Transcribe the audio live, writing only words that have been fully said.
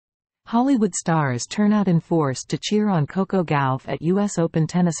Hollywood stars turn out in force to cheer on Coco Gauff at U.S. Open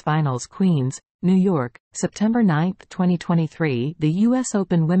Tennis Finals. Queens, New York, September 9, 2023. The U.S.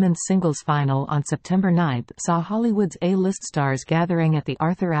 Open Women's Singles Final on September 9 saw Hollywood's A-list stars gathering at the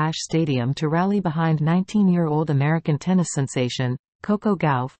Arthur Ashe Stadium to rally behind 19-year-old American tennis sensation, Coco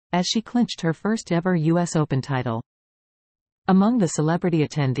Gauff, as she clinched her first-ever U.S. Open title. Among the celebrity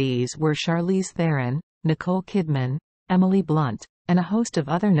attendees were Charlize Theron, Nicole Kidman, Emily Blunt, and a host of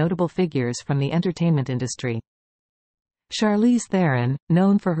other notable figures from the entertainment industry. Charlize Theron,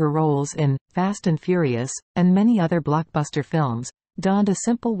 known for her roles in Fast and Furious and many other blockbuster films, donned a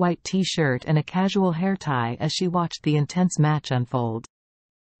simple white t-shirt and a casual hair tie as she watched the intense match unfold.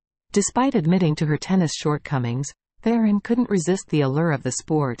 Despite admitting to her tennis shortcomings, Theron couldn't resist the allure of the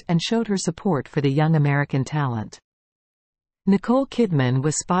sport and showed her support for the young American talent. Nicole Kidman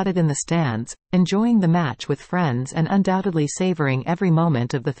was spotted in the stands, enjoying the match with friends and undoubtedly savoring every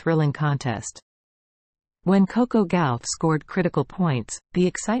moment of the thrilling contest. When Coco Gauff scored critical points, the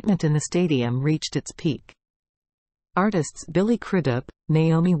excitement in the stadium reached its peak. Artists Billy Crudup,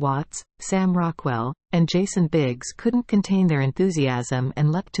 Naomi Watts, Sam Rockwell, and Jason Biggs couldn't contain their enthusiasm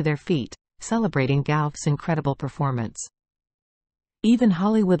and leapt to their feet, celebrating Gauff's incredible performance. Even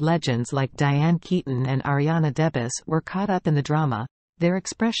Hollywood legends like Diane Keaton and Ariana DeBose were caught up in the drama, their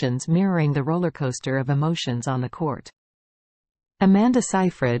expressions mirroring the roller coaster of emotions on the court. Amanda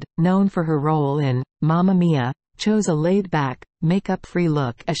Seyfried, known for her role in Mamma Mia, chose a laid-back, makeup-free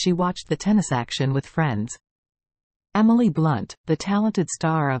look as she watched the tennis action with friends. Emily Blunt, the talented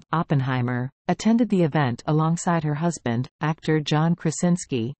star of Oppenheimer, attended the event alongside her husband, actor John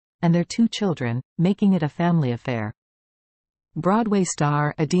Krasinski, and their 2 children, making it a family affair. Broadway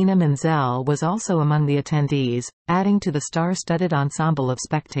star Idina Menzel was also among the attendees, adding to the star-studded ensemble of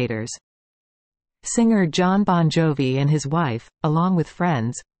spectators. Singer Jon Bon Jovi and his wife, along with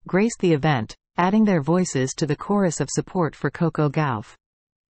friends, graced the event, adding their voices to the chorus of support for Coco Gauff.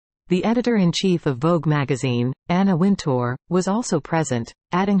 The editor-in-chief of Vogue magazine, Anna Wintour, was also present,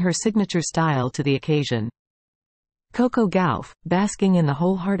 adding her signature style to the occasion. Coco Gauff, basking in the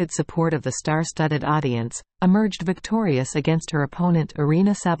wholehearted support of the star-studded audience, emerged victorious against her opponent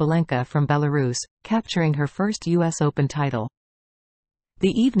Aryna Sabalenka from Belarus, capturing her first U.S. Open title.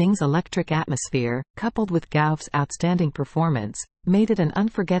 The evening's electric atmosphere, coupled with Gauff's outstanding performance, made it an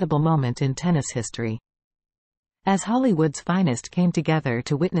unforgettable moment in tennis history. As Hollywood's finest came together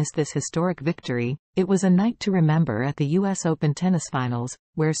to witness this historic victory, it was a night to remember at the U.S. Open Tennis Finals,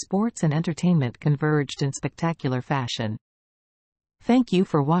 where sports and entertainment converged in spectacular fashion. Thank you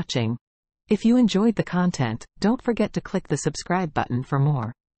for watching. If you enjoyed the content, don't forget to click the subscribe button for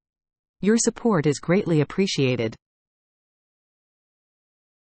more. Your support is greatly appreciated.